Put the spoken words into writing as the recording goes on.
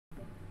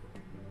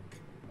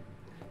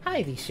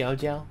Hi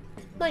VShojo,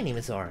 my name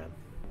is Aurum.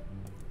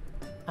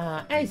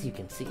 As you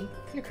can see,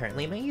 you're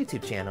currently in my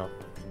YouTube channel.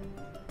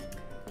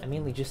 I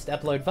mainly just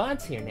upload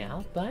VODs here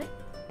now, but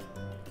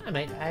I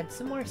might add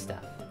some more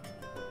stuff.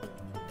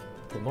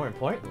 But more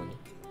importantly,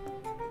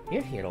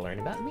 you're here to learn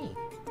about me.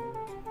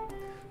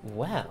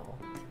 Well,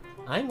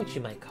 I'm what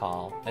you might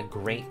call a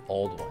great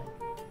old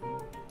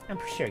one. I'm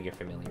sure you're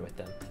familiar with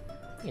them.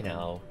 You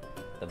know,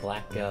 the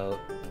Black Goat,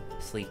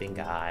 Sleeping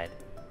God,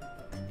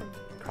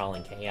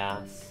 Crawling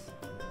Chaos.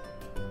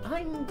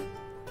 I'm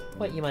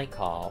what you might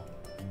call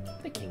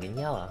the King in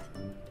Yellow.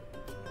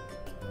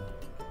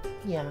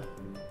 Yeah,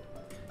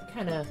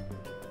 kinda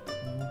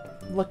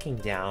looking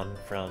down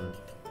from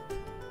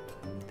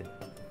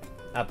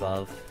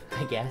above,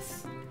 I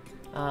guess.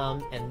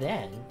 And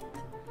then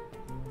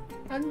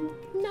a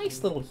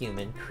nice little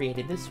human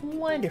created this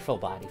wonderful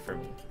body for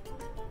me.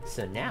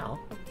 So now,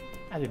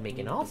 I've been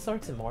making all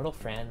sorts of mortal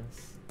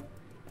friends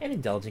and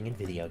indulging in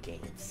video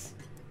games.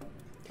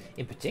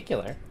 In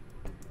particular,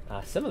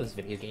 some of those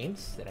video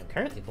games that I'm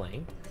currently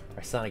playing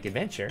are Sonic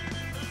Adventure.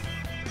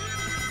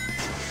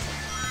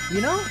 You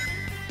know,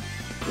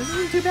 this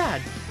isn't too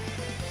bad.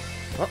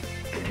 Oh.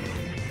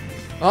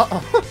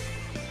 Uh-oh.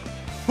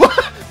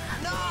 What?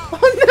 No!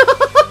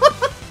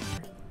 Oh no!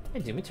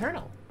 And Doom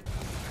Eternal.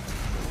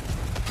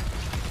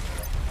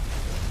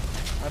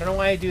 I don't know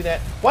why I do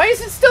that. Why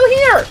is it still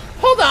here?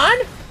 Hold on!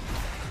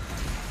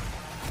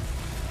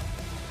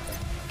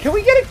 Can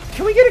we get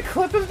a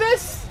clip of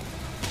this?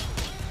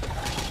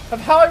 Of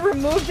how I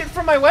removed it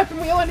from my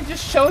weapon wheel and it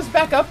just shows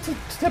back up to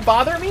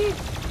bother me?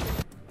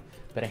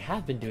 But I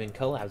have been doing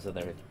collabs with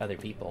other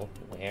people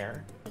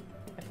where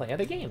I play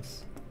other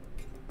games.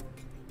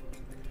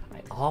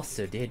 I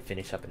also did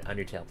finish up an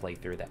Undertale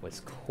playthrough that was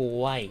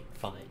quite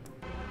fun.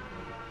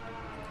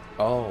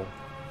 Oh.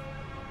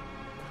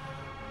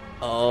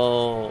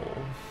 Oh.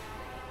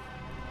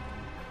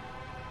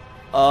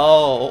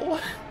 Oh.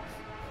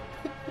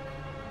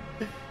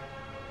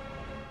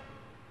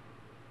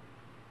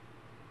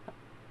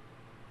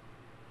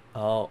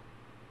 Oh.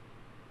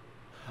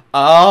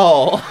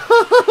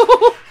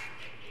 Oh.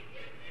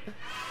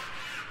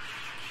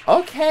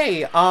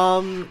 Okay,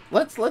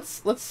 let's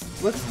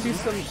do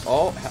some.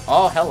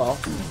 Oh, hello.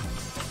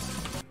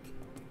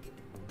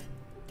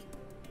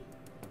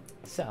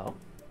 So,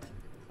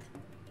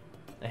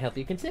 I hope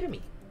you consider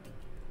me.